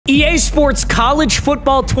EA Sports College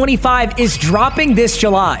Football 25 is dropping this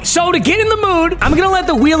July. So to get in the mood, I'm gonna let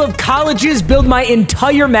the wheel of colleges build my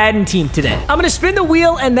entire Madden team today. I'm gonna spin the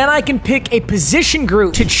wheel and then I can pick a position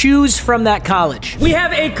group to choose from that college. We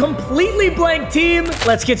have a completely blank team.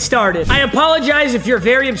 Let's get started. I apologize if your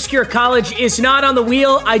very obscure college is not on the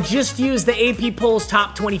wheel. I just used the AP Polls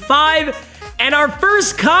Top 25. And our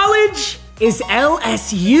first college is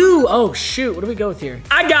LSU. Oh, shoot. What do we go with here?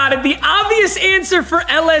 I got it. The obvious answer for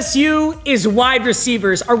LSU is wide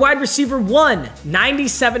receivers. Our wide receiver 1,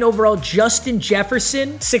 97 overall, Justin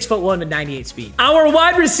Jefferson, 6'1" with 98 speed. Our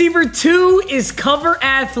wide receiver 2 is cover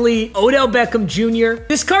athlete Odell Beckham Jr.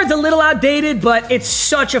 This card's a little outdated, but it's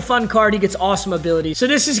such a fun card. He gets awesome abilities. So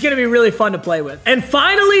this is going to be really fun to play with. And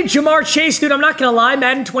finally, Jamar Chase. Dude, I'm not going to lie.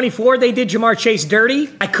 Madden 24, they did Jamar Chase dirty.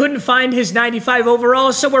 I couldn't find his 95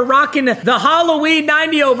 overall, so we're rocking the Halloween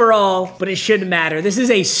 90 overall, but it shouldn't matter. This is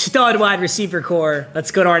a stud wide receiver core. Let's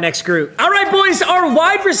go to our next group. All right, boys, our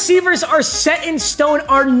wide receivers are set in stone.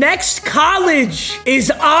 Our next college is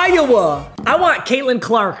Iowa. I want Caitlin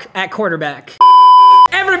Clark at quarterback.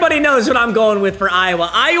 Everybody knows what I'm going with for Iowa.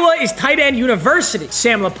 Iowa is tight end university.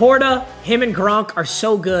 Sam Laporta, him and Gronk are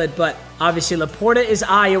so good, but obviously Laporta is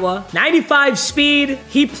Iowa. 95 speed.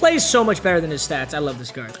 He plays so much better than his stats. I love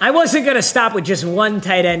this card. I wasn't going to stop with just one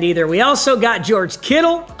tight end either. We also got George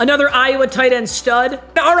Kittle, another Iowa tight end stud.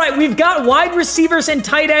 All right, we've got wide receivers and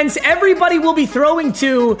tight ends everybody will be throwing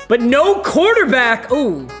to, but no quarterback.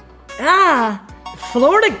 Ooh.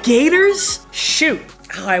 Florida Gators? Shoot.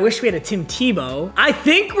 Oh, I wish we had a Tim Tebow. I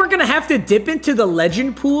think we're gonna have to dip into the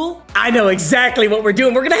legend pool. I know exactly what we're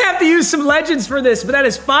doing. We're gonna have to use some legends for this, but that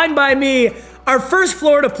is fine by me. Our first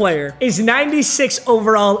Florida player is 96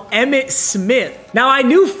 overall, Emmitt Smith. Now, I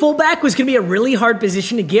knew fullback was gonna be a really hard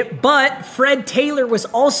position to get, but Fred Taylor was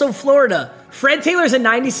also Florida. Fred Taylor's a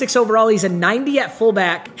 96 overall. He's a 90 at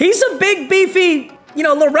fullback. He's a big, beefy, you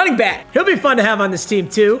know, little running back. He'll be fun to have on this team,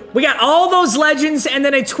 too. We got all those legends and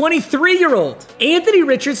then a 23-year-old. Anthony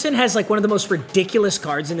Richardson has, like, one of the most ridiculous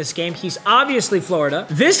cards in this game. He's obviously Florida.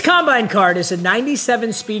 This combine card is a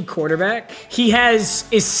 97 speed quarterback. He has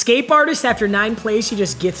Escape Artist. After 9 plays, he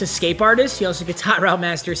just gets Escape Artist. He also gets Hot Route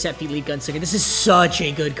Master, Set Feet, Lead Gunslinger. This is such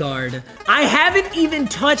a good card. I haven't even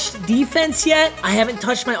touched defense yet. I haven't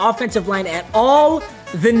touched my offensive line at all.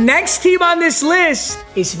 The next team on this list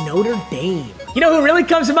is Notre Dame. You know who really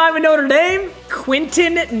comes to mind with Notre Dame?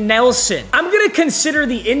 Quentin Nelson. I'm going to consider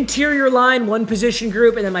the interior line one position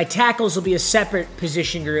group, and then my tackles will be a separate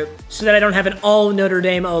position group so that I don't have an all Notre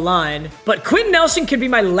Dame O-line. But Quentin Nelson could be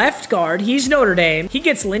my left guard. He's Notre Dame. He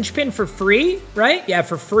gets linchpin for free, right? Yeah,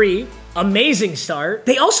 for free. Amazing start.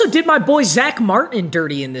 They also did my boy Zach Martin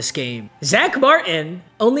dirty in this game. Zach Martin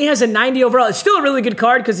only has a 90 overall. It's still a really good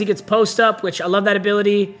card because he gets post up, which I love that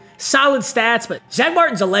ability. Solid stats, but Zach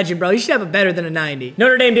Martin's a legend, bro. He should have a better than a 90.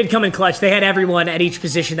 Notre Dame did come in clutch. They had everyone at each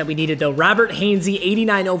position that we needed, though. Robert Hainsey,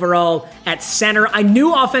 89 overall at center. I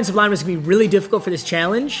knew offensive line was going to be really difficult for this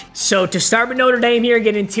challenge. So to start with Notre Dame here,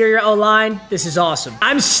 get interior O-line, this is awesome.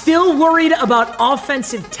 I'm still worried about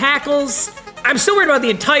offensive tackles. I'm still worried about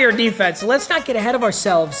the entire defense, so let's not get ahead of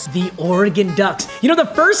ourselves. The Oregon Ducks. You know, the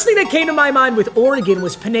first thing that came to my mind with Oregon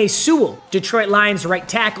was Penei Sewell, Detroit Lions right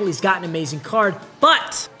tackle. He's got an amazing card.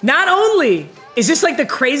 But not only is this like the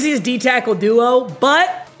craziest D-tackle duo,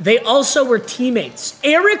 but they also were teammates.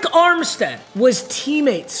 Eric Armstead was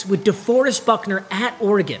teammates with DeForest Buckner at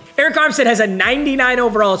Oregon. Eric Armstead has a 99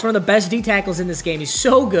 overall. It's one of the best D-tackles in this game. He's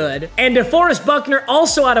so good. And DeForest Buckner,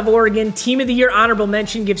 also out of Oregon, Team of the Year honorable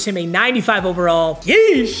mention, gives him a 95 overall.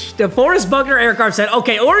 Yeesh. DeForest Buckner, Eric Armstead.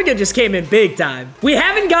 Okay, Oregon just came in big time. We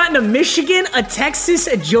haven't gotten a Michigan, a Texas,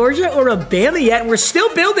 a Georgia, or a Bama yet, and we're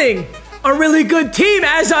still building a really good team,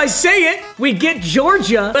 as I say it. We get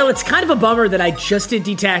Georgia. Well, it's kind of a bummer that I just did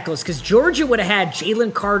D-tackles because Georgia would have had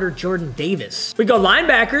Jalen Carter, Jordan Davis. We go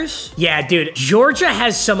linebackers. Yeah, dude, Georgia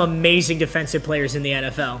has some amazing defensive players in the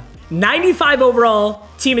NFL. 95 overall,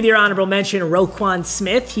 Team of the Year honorable mention, Roquan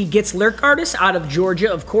Smith. He gets Lurk Artist out of Georgia,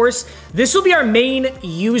 of course. This will be our main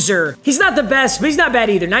user. He's not the best, but he's not bad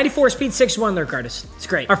either. 94 speed, 6'1" Lurk Artist. It's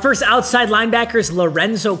great. Our first outside linebacker is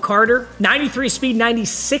Lorenzo Carter. 93 speed,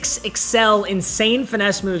 96 excel, insane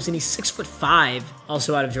finesse moves, and he's 6'5",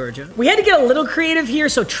 also out of Georgia. We had to get a little creative here,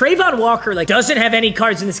 so Trayvon Walker doesn't have any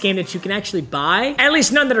cards in this game that you can actually buy, at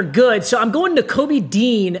least none that are good, so I'm going to Kobe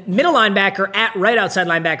Dean, middle linebacker at right outside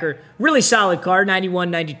linebacker. Really solid card, 91,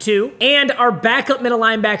 92. And our backup middle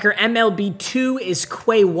linebacker, MLB2, is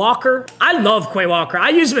Quay Walker. I love Quay Walker. I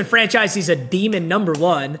use him in franchise. He's a demon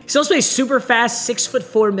 #1. He's also a super fast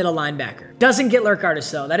 6'4" middle linebacker. Doesn't get Lurk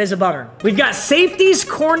Artist, though. That is a bummer. We've got safeties,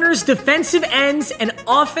 corners, defensive ends, and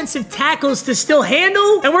offensive tackles to still handle.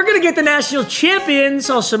 handle. And we're gonna get the national champions,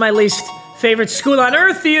 also my least favorite school on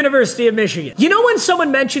earth, the University of Michigan. You know when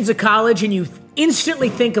someone mentions a college and you instantly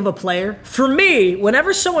think of a player? For me,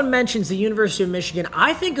 whenever someone mentions the University of Michigan,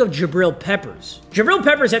 I think of Jabril Peppers. Jabril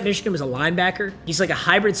Peppers at Michigan was a linebacker. He's like a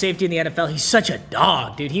hybrid safety in the NFL. He's such a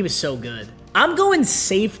dog, dude. He was so good. I'm going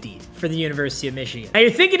safety for the University of Michigan. Now you're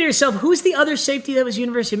thinking to yourself, who's the other safety that was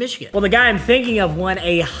University of Michigan? Well, the guy I'm thinking of won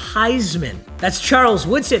a Heisman. That's Charles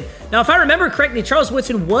Woodson. Now, if I remember correctly, Charles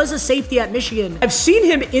Woodson was a safety at Michigan. I've seen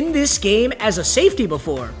him in this game as a safety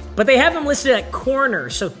before, but they have him listed at corner.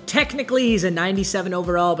 So technically he's a 97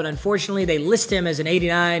 overall, but unfortunately they list him as an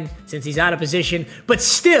 89 since he's out of position. But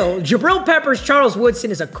still, Jabril Peppers, Charles Woodson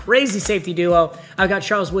is a crazy safety duo. I've got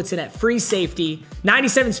Charles Woodson at free safety,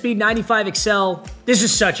 97 speed, 95 excel. This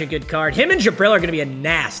is such a good card. Him and Jabril are gonna be a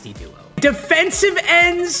nasty duo. Defensive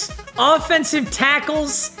ends, offensive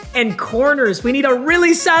tackles, and corners. We need a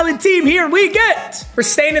really solid team here. We're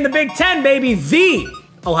staying in the Big Ten, baby. The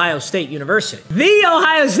Ohio State University. The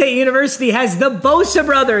Ohio State University has the Bosa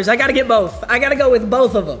brothers. I gotta get both. I gotta go with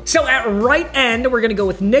both of them. So at right end, we're gonna go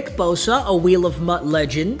with Nick Bosa, a Wheel of Mutt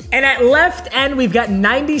legend. And at left end, we've got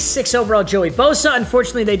 96 overall Joey Bosa.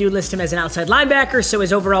 Unfortunately, they do list him as an outside linebacker, so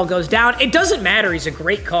his overall goes down. It doesn't matter, he's a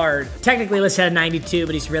great card. Technically listed at 92,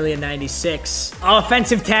 but he's really a 96.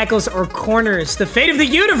 Offensive tackles or corners. The fate of the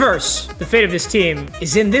universe. The fate of this team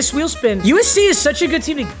is in this wheel spin. USC is such a good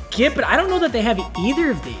team to get, but I don't know that they have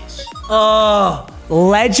either of these. Oh,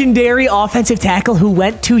 legendary offensive tackle who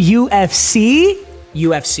went to UFC.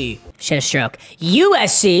 Shit a stroke.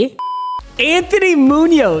 USC. Anthony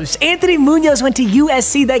Munoz. Anthony Munoz went to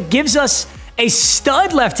USC. That gives us a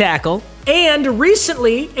stud left tackle. And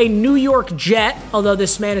recently, a New York Jet, although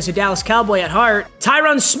this man is a Dallas Cowboy at heart.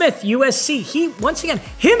 Tyron Smith, USC. Once again,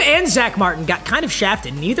 him and Zach Martin got kind of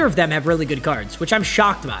shafted. Neither of them have really good cards, which I'm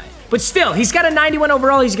shocked by. But still, he's got a 91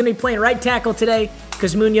 overall. He's going to be playing right tackle today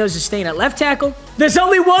because Munoz is staying at left tackle. There's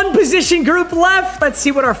only one position group left. Let's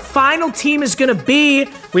see what our final team is going to be.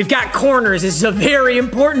 We've got corners. This is a very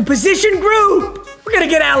important position group. We're going to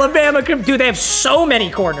get Alabama. Dude, they have so many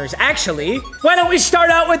corners, actually. Why don't we start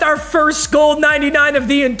out with our first gold 99 of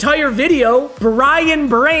the entire video. Brian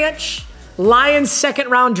Branch, Lions second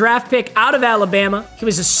round draft pick out of Alabama. He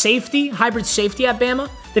was a safety, hybrid safety at Bama.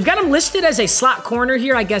 They've got him listed as a slot corner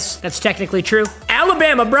here. I guess that's technically true.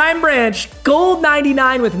 Alabama, Brian Branch, gold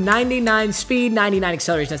 99 with 99 speed, 99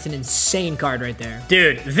 acceleration. That's an insane card right there.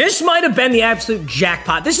 Dude, this might have been the absolute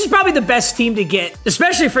jackpot. This is probably the best team to get,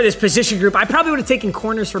 especially for this position group. I probably would have taken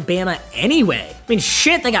corners for Bama anyway. I mean,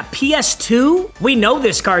 shit, they got PS2. We know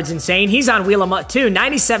this card's insane. He's on Wheel of Mutt too.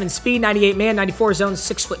 97 speed, 98 man, 94 zone,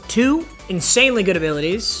 6'2". Insanely good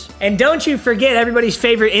abilities. And don't you forget everybody's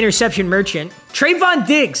favorite interception merchant, Trayvon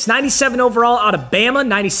Diggs, 97 overall out of Bama,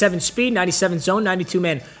 97 speed, 97 zone, 92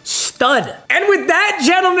 man. Stud. And with that,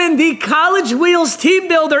 gentlemen, the College Wheels team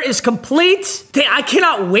builder is complete. I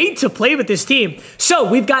cannot wait to play with this team. So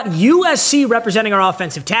we've got USC representing our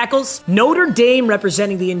offensive tackles, Notre Dame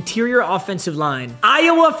representing the interior offensive line,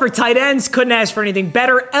 Iowa for tight ends, couldn't ask for anything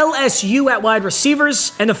better, LSU at wide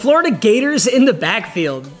receivers, and the Florida Gators in the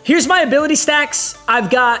backfield. Here's my ability stacks. I've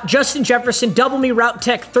got Justin Jefferson, double me, route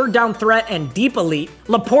tech, third down threat, and deep elite.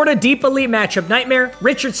 Laporta, deep elite, matchup nightmare.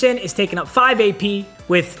 Richardson is taking up 5 AP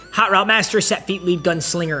with hot route master, set feet, lead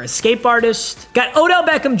gunslinger, escape artist. Got Odell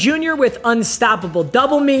Beckham Jr. with unstoppable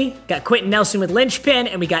double me. Got Quentin Nelson with linchpin,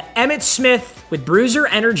 and we got Emmitt Smith with bruiser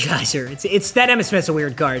energizer. It's that Emmitt Smith's a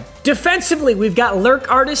weird card. Defensively, we've got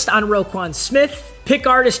lurk artist on Roquan Smith. Pick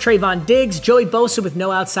artist Trayvon Diggs, Joey Bosa with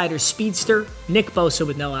no outsiders, speedster, Nick Bosa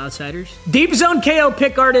with no outsiders. Deep zone KO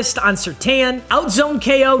pick artist on Surtain, out zone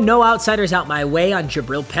KO, no outsiders out my way on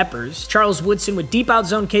Jabril Peppers. Charles Woodson with deep out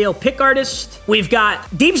zone KO pick artist. We've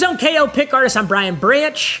got deep zone KO pick artist on Brian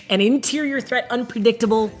Branch, and interior threat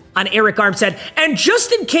unpredictable on Eric Armstead. And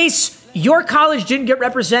just in case your college didn't get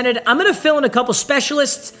represented, I'm gonna fill in a couple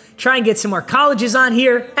specialists, try and get some more colleges on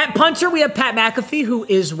here. At punter, we have Pat McAfee, who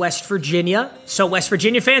is West Virginia. So West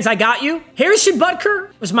Virginia fans, I got you. Harrison Butker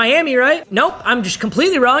was Miami, right? Nope, I'm just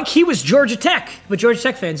completely wrong. He was Georgia Tech. But Georgia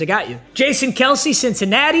Tech fans, I got you. Jason Kelsey,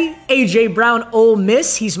 Cincinnati. AJ Brown, Ole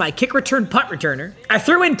Miss. He's my kick return, punt returner. I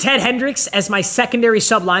threw in Ted Hendricks as my secondary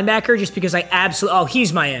sub linebacker just because I absolutely, oh,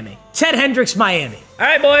 he's Miami. Ted Hendricks, Miami. All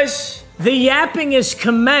right, boys. The yapping is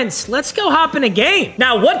commenced. Let's go hop in a game.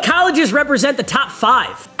 Now, what colleges represent the top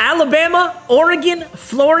 5? Alabama, Oregon,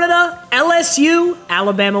 Florida, LSU,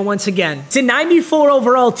 Alabama once again. It's a 94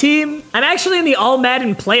 overall team. I'm actually in the All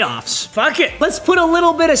Madden playoffs. Fuck it. Let's put a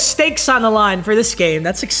little bit of stakes on the line for this game.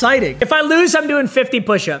 That's exciting. If I lose, I'm doing 50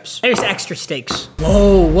 push-ups. There's extra stakes.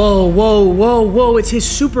 Whoa, whoa, whoa, whoa, whoa. It's his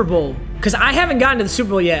Super Bowl. because I haven't gotten to the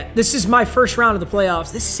Super Bowl yet. This is my first round of the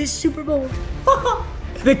playoffs. This is his Super Bowl.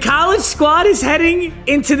 The college squad is heading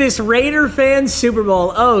into this Raider fan Super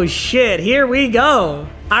Bowl. Oh shit, here we go.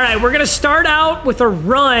 All right, we're gonna start out with a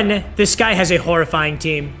run. This guy has a horrifying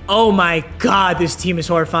team. Oh my God, this team is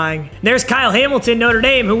horrifying. There's Kyle Hamilton, Notre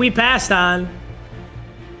Dame, who we passed on.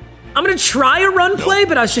 I'm gonna try a run play,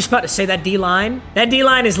 but I was just about to say that D-line. That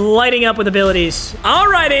D-line is lighting up with abilities. All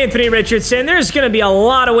right, Anthony Richardson, there's gonna be a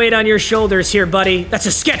lot of weight on your shoulders here, buddy. That's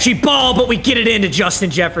a sketchy ball, but we get it into Justin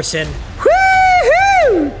Jefferson.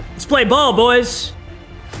 Woo-hoo! Let's play ball, boys.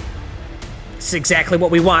 This is exactly what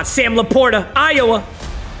we want. Sam Laporta, Iowa.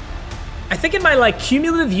 I think in my, like,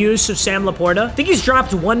 cumulative use of Sam Laporta, I think he's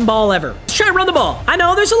dropped one ball ever. Let's try and run the ball. I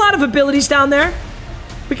know, there's a lot of abilities down there.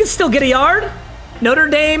 We can still get a yard. Notre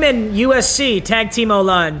Dame and USC, tag team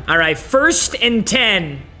O-line. All right, 1st and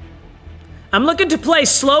 10. I'm looking to play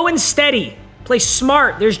slow and steady. Play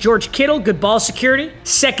smart. There's George Kittle, good ball security.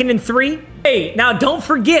 2nd and 3. Hey, now don't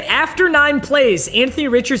forget, after 9 plays, Anthony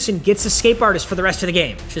Richardson gets escape artist for the rest of the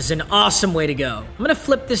game, which is an awesome way to go. I'm gonna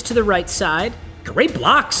flip this to the right side. Great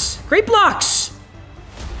blocks. Great blocks.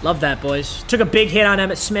 Love that, boys. Took a big hit on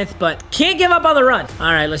Emmitt Smith, but can't give up on the run. All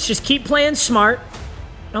right, let's just keep playing smart.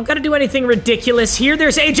 Don't got to do anything ridiculous here.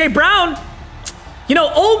 There's A.J. Brown. You know,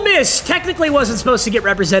 Ole Miss technically wasn't supposed to get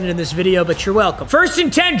represented in this video, but you're welcome. 1st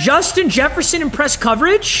and 10, Justin Jefferson in press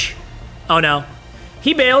coverage. Oh, no.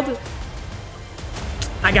 He bailed.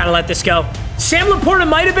 I got to let this go. Sam Laporta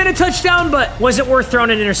might have been a touchdown, but wasn't worth throwing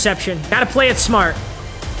an interception. Got to play it smart.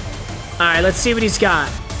 All right, let's see what he's got.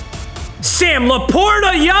 Sam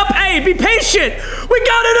Laporta, yup. Hey, be patient. We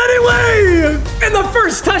got it anyway. And the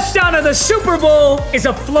first touchdown of the Super Bowl is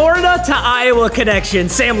a Florida to Iowa connection.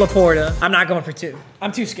 Sam Laporta. I'm not going for 2.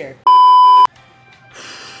 I'm too scared.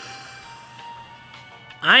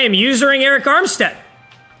 I am using Eric Armstead.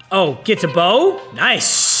 Oh, get to Bo.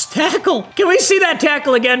 Nice. Tackle. Can we see that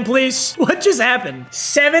tackle again, please? What just happened?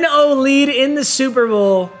 7-0 lead in the Super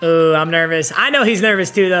Bowl. Ooh, I'm nervous. I know he's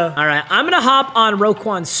nervous too, though. All right, I'm gonna hop on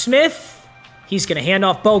Roquan Smith. He's gonna hand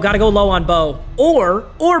off Bo. Gotta go low on Bo. Or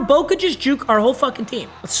Bo could just juke our whole fucking team.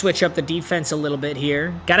 Let's switch up the defense a little bit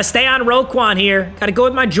here. Gotta stay on Roquan here. Gotta go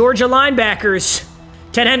with my Georgia linebackers.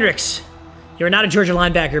 Ted Hendricks. You're not a Georgia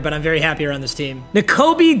linebacker, but I'm very happy you're on this team.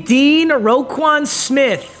 Nakobe Dean, Roquan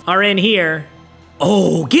Smith are in here.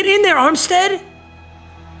 Oh, get in there, Armstead.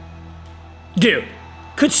 Dude,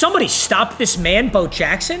 could somebody stop this man, Bo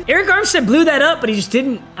Jackson? Eric Armstead blew that up, but he just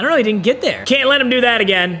didn't, I don't know, he didn't get there. Can't let him do that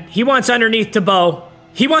again. He wants underneath to Bo.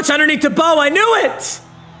 He wants underneath to Bo, I knew it!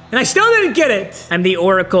 And I still didn't get it. I'm the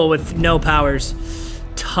Oracle with no powers.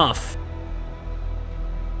 Tough.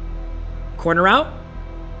 Corner out.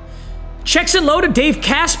 Checks it low to Dave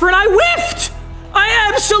Casper, and I whiffed!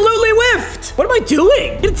 I absolutely whiffed! What am I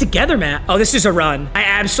doing? Get it together, Matt. Oh, this is a run. I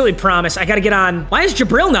absolutely promise. I gotta get on. Why is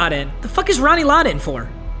Jabril not in? The fuck is Ronnie Lott in for?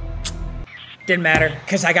 Didn't matter,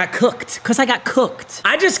 because I got cooked.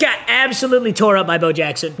 I just got absolutely tore up by Bo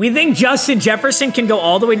Jackson. We think Justin Jefferson can go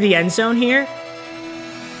all the way to the end zone here.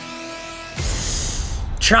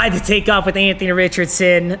 Tried to take off with Anthony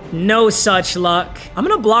Richardson. No such luck. I'm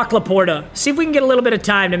gonna block Laporta. See if we can get a little bit of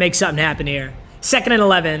time to make something happen here. 2nd and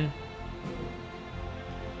 11.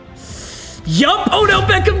 Yup, Odell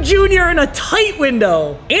Beckham Jr. in a tight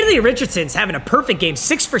window. Anthony Richardson's having a perfect game.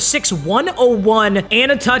 6 for 6, 101,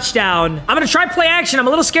 and a touchdown. I'm gonna try play action. I'm a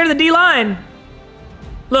little scared of the D-line.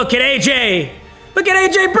 Look at AJ. Look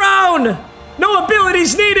at AJ Brown. No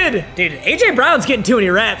abilities needed. Dude, AJ Brown's getting too many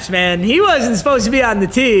reps, man. He wasn't supposed to be on the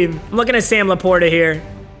team. I'm looking at Sam Laporta here.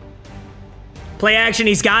 Play action,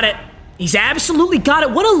 he's got it. He's absolutely got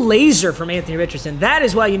it. What a laser from Anthony Richardson. That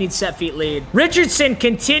is why you need set feet lead. Richardson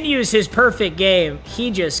continues his perfect game.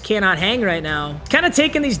 He just cannot hang right now. Kind of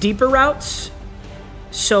taking these deeper routes.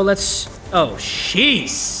 So let's, oh,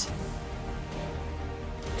 jeez.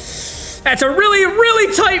 That's a really,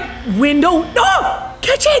 really tight window. No,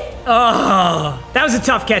 catch it. Oh, that was a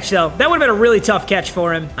tough catch though. That would have been a really tough catch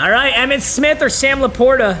for him. All right, Emmitt Smith or Sam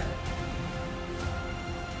Laporta.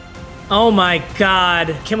 Oh my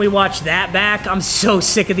God. Can we watch that back? I'm so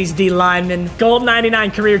sick of these D linemen. Gold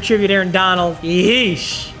 99 career tribute, Aaron Donald.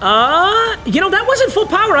 Yeesh. You know, that wasn't full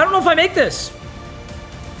power. I don't know if I make this.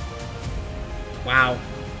 Wow.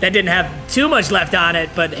 That didn't have too much left on it,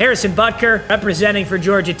 but Harrison Butker representing for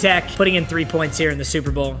Georgia Tech, putting in 3 points here in the Super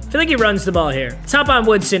Bowl. I feel like he runs the ball here. Let's hop on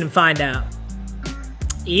Woodson and find out.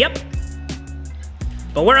 Yep.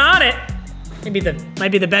 But we're on it.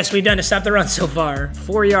 Might be the best we've done to stop the run so far.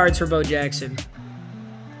 4 yards for Bo Jackson.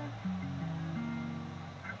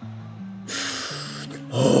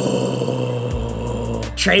 Oh.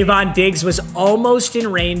 Trayvon Diggs was almost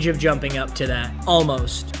in range of jumping up to that.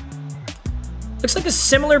 Almost. Looks like a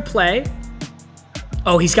similar play.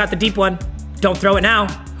 Oh, he's got the deep one. Don't throw it now.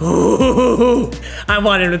 Ooh, I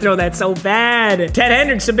wanted him to throw that so bad. Ted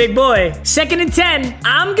Hendricks, a big boy. 2nd and 10.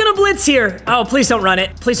 I'm gonna blitz here. Oh, please don't run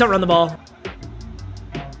it. Please don't run the ball.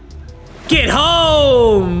 Get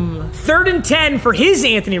home. 3rd and 10 for his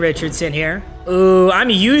Anthony Richardson here. Ooh,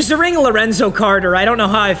 I'm using Lorenzo Carter. I don't know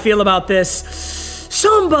how I feel about this.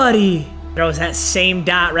 Somebody throws that same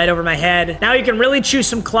dot right over my head. Now you can really chew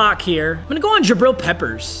some clock here. I'm gonna go on Jabril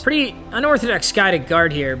Peppers. Pretty unorthodox guy to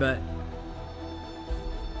guard here, but...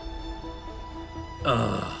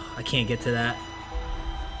 Oh, I can't get to that.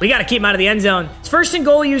 We got to keep him out of the end zone. It's 1st and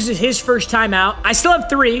goal, uses his first timeout. I still have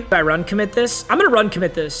 3. Do I run commit this? I'm going to run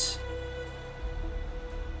commit this.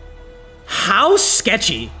 How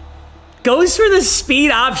sketchy. Goes for the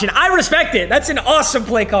speed option. I respect it. That's an awesome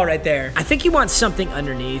play call right there. I think he wants something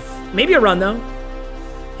underneath. Maybe a run, though.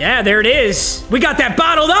 Yeah, there it is. We got that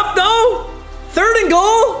bottled up, though. 3rd and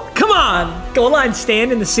goal. Come on. Goal line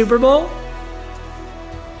stand in the Super Bowl.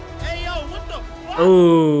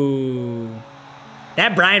 Ooh.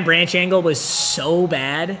 That Brian Branch angle was so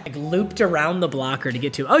bad. Like, looped around the blocker to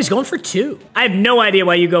get to. Oh, he's going for 2. I have no idea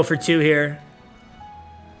why you go for 2 here.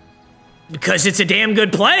 Because it's a damn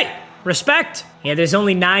good play. Respect. Yeah, there's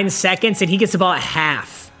only 9 seconds, and he gets the ball at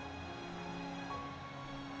half.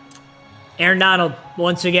 Aaron Donald,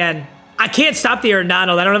 once again. I can't stop the Aaron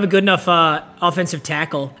Donald. I don't have a good enough offensive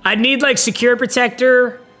tackle. I'd need, like, secure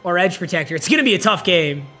protector or edge protector. It's going to be a tough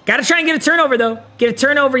game. Gotta try and get a turnover, though. Get a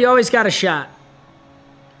turnover, you always got a shot.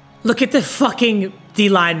 Look at the fucking D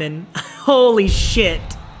lineman. Holy shit.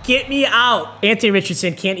 Get me out. Anthony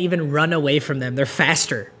Richardson can't even run away from them. They're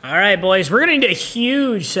faster. All right, boys. We're going to need a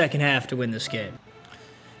huge second half to win this game.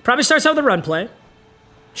 Probably starts out with a run play.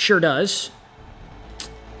 Sure does.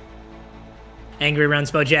 Angry runs.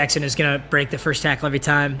 Bo Jackson is going to break the first tackle every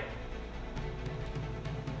time.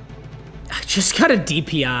 I just got a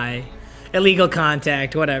DPI. Illegal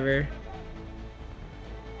contact, whatever.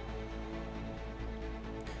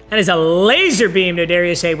 That is a laser beam to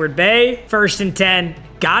Darius Hayward-Bay. 1st and 10.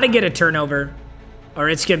 Gotta get a turnover, or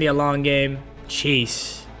it's gonna be a long game.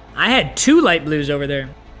 Jeez. I had 2 light blues over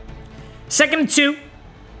there. 2nd and 2.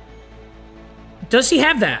 Does he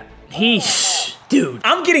have that? Dude,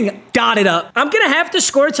 I'm getting dotted up. I'm gonna have to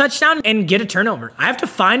score a touchdown and get a turnover. I have to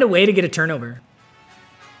find a way to get a turnover.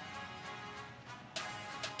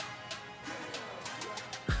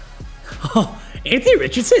 Oh, Anthony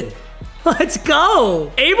Richardson. Let's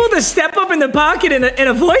go. Able to step up in the pocket and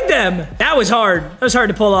avoid them. That was hard. That was hard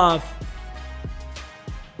to pull off.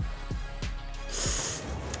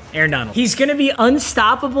 Aaron Donald. He's going to be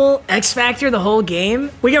unstoppable. X Factor the whole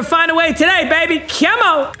game. We can find a way today, baby. Come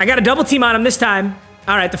on. I got a double team on him this time.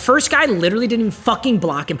 All right, the first guy literally didn't even fucking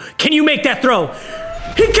block him. Can you make that throw?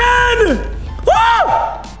 He can!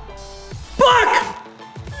 Woo! Block!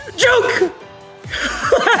 Juke!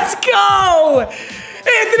 Let's go!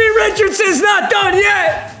 Anthony Richardson's not done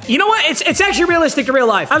yet. You know what? It's actually realistic to real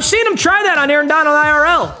life. I've seen him try that on Aaron Donald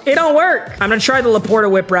IRL. It don't work. I'm gonna try the Laporta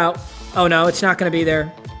whip route. Oh no, it's not gonna be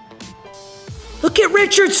there. Look at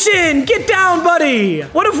Richardson. Get down, buddy.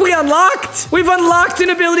 What have we unlocked? We've unlocked an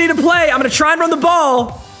ability to play. I'm gonna try and run the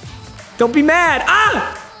ball. Don't be mad.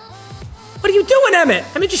 Ah! What are you doing, Emmett?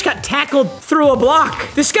 Emmett just got tackled through a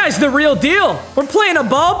block. This guy's the real deal. We're playing a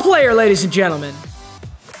ball player, ladies and gentlemen.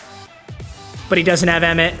 But he doesn't have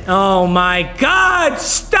Emmett. Oh my God,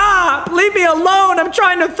 stop. Leave me alone. I'm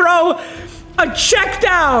trying to throw a check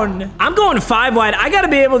down. I'm going 5 wide. I gotta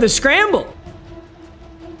be able to scramble.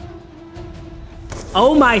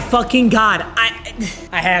 Oh my fucking God.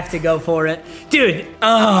 I have to go for it. Dude,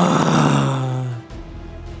 I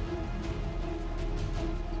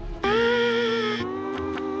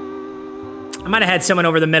might have had someone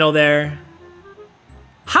over the middle there.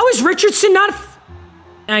 How is Richardson not...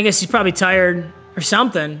 I guess he's probably tired or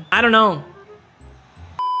something. I don't know.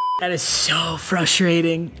 That is so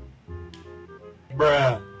frustrating.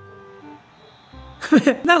 Bruh.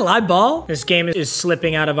 Isn't that a live ball? This game is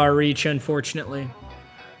slipping out of our reach, unfortunately.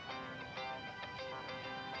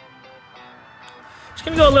 Just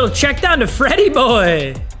gonna go a little check down to Freddie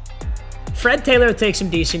boy. Fred Taylor will take some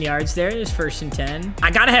decent yards there. It's 1st and 10.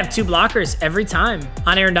 I gotta have 2 blockers every time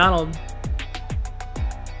on Aaron Donald.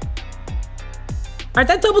 All right,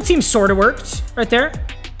 that double team sort of worked right there.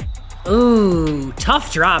 Ooh,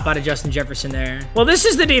 tough drop out of Justin Jefferson there. Well, this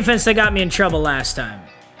is the defense that got me in trouble last time.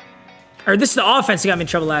 Or this is the offense that got me in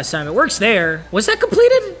trouble last time. It works there. Was that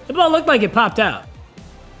completed? The ball looked like it popped out.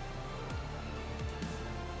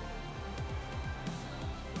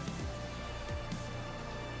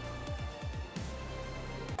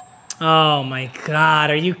 Oh my God,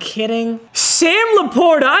 are you kidding? Sam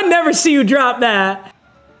Laporta, I never see you drop that.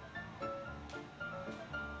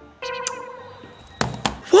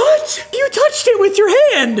 What? You touched it with your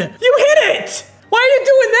hand. You hit it. Why are you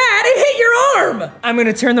doing that? It hit your arm. I'm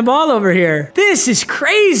gonna turn the ball over here. This is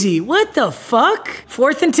crazy. What the fuck?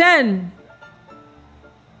 4th and 10.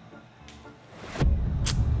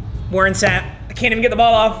 Warren Sapp. I can't even get the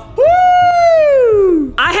ball off.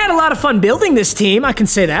 Woo! I had a lot of fun building this team, I can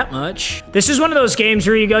say that much. This is one of those games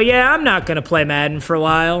where you go, yeah, I'm not gonna play Madden for a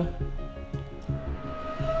while.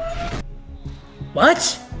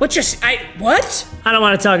 What? What? I don't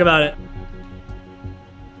want to talk about it.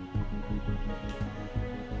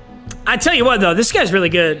 I tell you what, though, this guy's really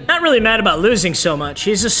good. Not really mad about losing so much.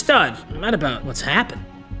 He's a stud. I'm mad about what's happened.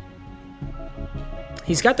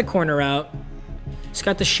 He's got the corner out. He's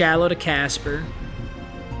got the shallow to Casper.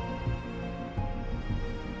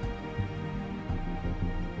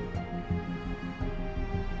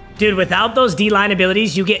 Dude, without those D-line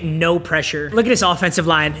abilities, you get no pressure. Look at his offensive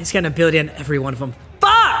line. He's got an ability on every one of them.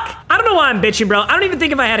 Fuck! I don't know why I'm bitching, bro. I don't even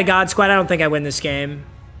think if I had a God Squad, I don't think I win this game.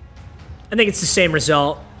 I think it's the same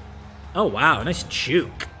result. Oh, wow. Nice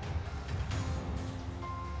juke.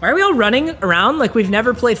 Why are we all running around like we've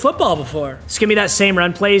never played football before? It's gonna be that same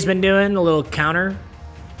run play he's been doing, a little counter.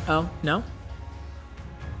 Oh, no?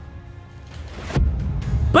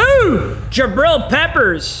 Boom! Jabril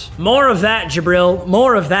Peppers. More of that, Jabril.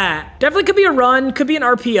 More of that. Definitely could be a run, could be an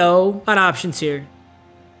RPO. Got options here.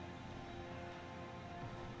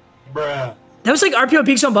 Bruh. That was like RPO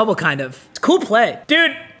Peaks on Bubble, kind of. It's a cool play.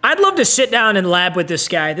 Dude, I'd love to sit down and lab with this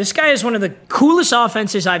guy. This guy is one of the coolest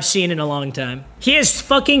offenses I've seen in a long time. He has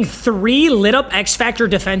fucking 3 lit up X Factor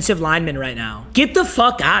defensive linemen right now. Get the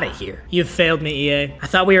fuck out of here. You've failed me, EA. I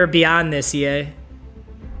thought we were beyond this, EA.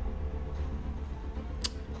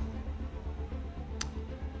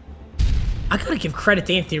 I gotta give credit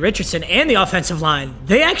to Anthony Richardson and the offensive line.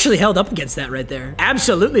 They actually held up against that right there.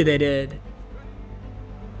 Absolutely they did.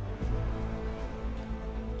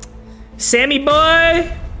 Sammy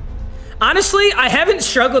boy. Honestly, I haven't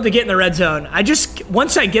struggled to get in the red zone.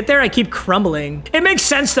 Once I get there, I keep crumbling. It makes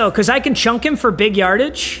sense though, because I can chunk him for big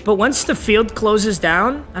yardage, but once the field closes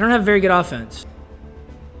down, I don't have very good offense.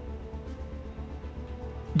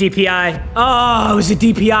 DPI. Oh, it was a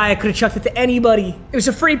DPI. I could have chucked it to anybody. It was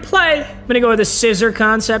a free play. I'm gonna go with a scissor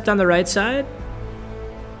concept on the right side.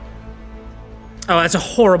 Oh, that's a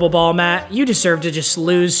horrible ball, Matt. You deserve to just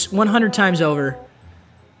lose 100 times over.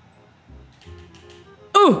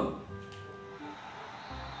 Ooh.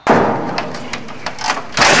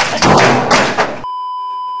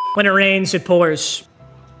 When it rains, it pours.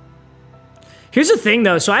 Here's the thing,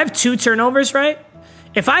 though. So I have 2 turnovers, right?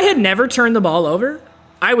 If I had never turned the ball over,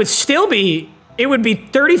 I would still be, it would be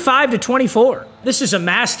 35 to 24. This is a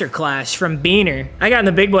masterclass from Beaner. I got in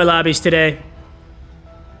the big boy lobbies today.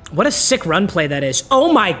 What a sick run play that is.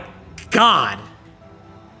 Oh my God.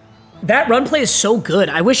 That run play is so good.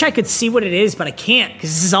 I wish I could see what it is, but I can't because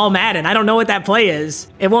this is all Madden. I don't know what that play is.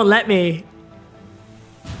 It won't let me.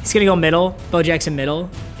 He's gonna go middle. Bo Jackson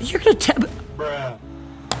middle. You're gonna Bruh.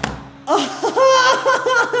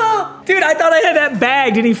 Dude, I thought I had that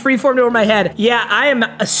bagged and he freeformed over my head. Yeah, I am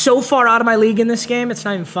so far out of my league in this game, it's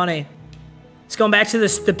not even funny. Let's go back to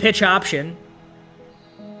the pitch option.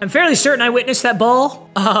 I'm fairly certain I witnessed that ball.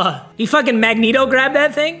 You fucking Magneto grabbed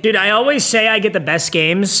that thing? Dude, I always say I get the best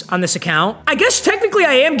games on this account. I guess technically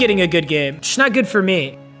I am getting a good game. It's not good for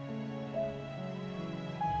me.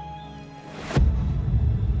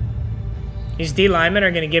 These D linemen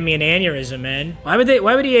are gonna give me an aneurysm, man. Why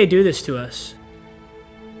would EA do this to us?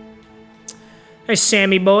 There's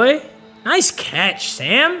Sammy boy. Nice catch,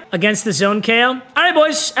 Sam. Against the zone KO. All right,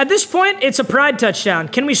 boys. At this point, it's a pride touchdown.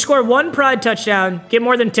 Can we score 1 pride touchdown, get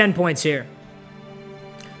more than 10 points here?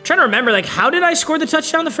 I'm trying to remember, like, how did I score the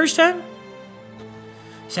touchdown the first time?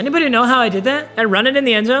 Does anybody know how I did that? I run it in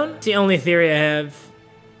the end zone? It's the only theory I have.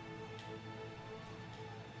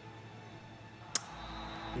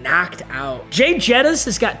 Knocked out. Jay Jettas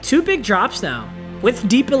has got 2 big drops now. With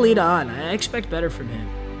deep elite on. I expect better from him.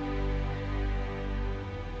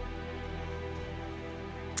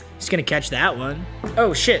 He's gonna catch that one.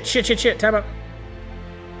 Oh, shit. Time out.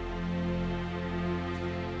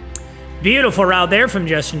 Beautiful route there from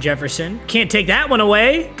Justin Jefferson. Can't take that one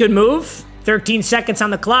away. Good move. 13 seconds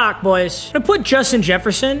on the clock, boys. I'm gonna put Justin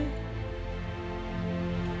Jefferson.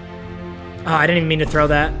 Oh, I didn't even mean to throw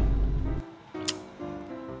that.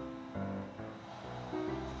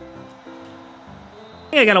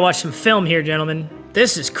 I think I gotta watch some film here, gentlemen.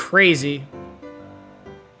 This is crazy.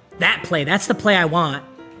 That play, that's the play I want.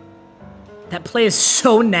 That play is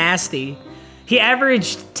so nasty. He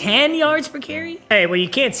averaged 10 yards per carry. Hey, well, you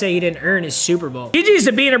can't say he didn't earn his Super Bowl. GG's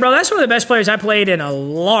a beaner, bro. That's one of the best players I played in a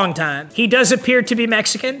long time. He does appear to be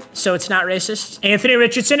Mexican, so it's not racist. Anthony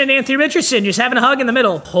Richardson and Anthony Richardson just having a hug in the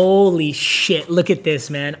middle. Holy shit, look at this,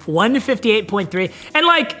 man. 158.3. And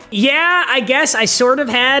like, yeah, I guess I sort of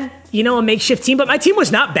had, you know, a makeshift team, but my team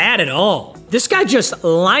was not bad at all. This guy just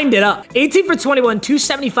lined it up. 18 for 21,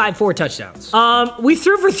 275, 4 touchdowns. We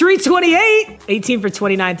threw for 328. 18 for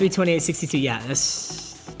 29, 328, 62. Yeah,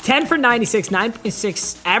 that's 10 for 96,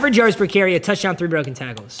 9.6 average yards per carry, a touchdown, 3 broken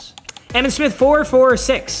tackles. Emmitt Smith, 4 for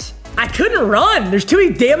 6. I couldn't run. There's too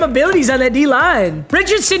many damn abilities on that D-line.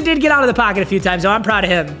 Richardson did get out of the pocket a few times, though. I'm proud of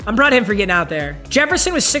him. I'm proud of him for getting out there.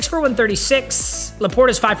 Jefferson was 6 for 136.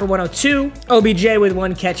 Laporta's 5 for 102. OBJ with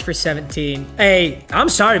 1 catch for 17. Hey, I'm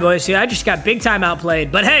sorry, boys. I just got big time outplayed.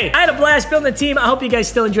 But hey, I had a blast building the team. I hope you guys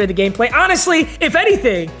still enjoyed the gameplay. Honestly, if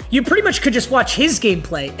anything, you pretty much could just watch his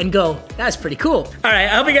gameplay and go, that's pretty cool. All right,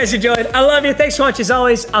 I hope you guys enjoyed. I love you. Thanks so much as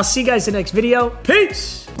always. I'll see you guys in the next video.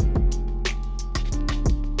 Peace.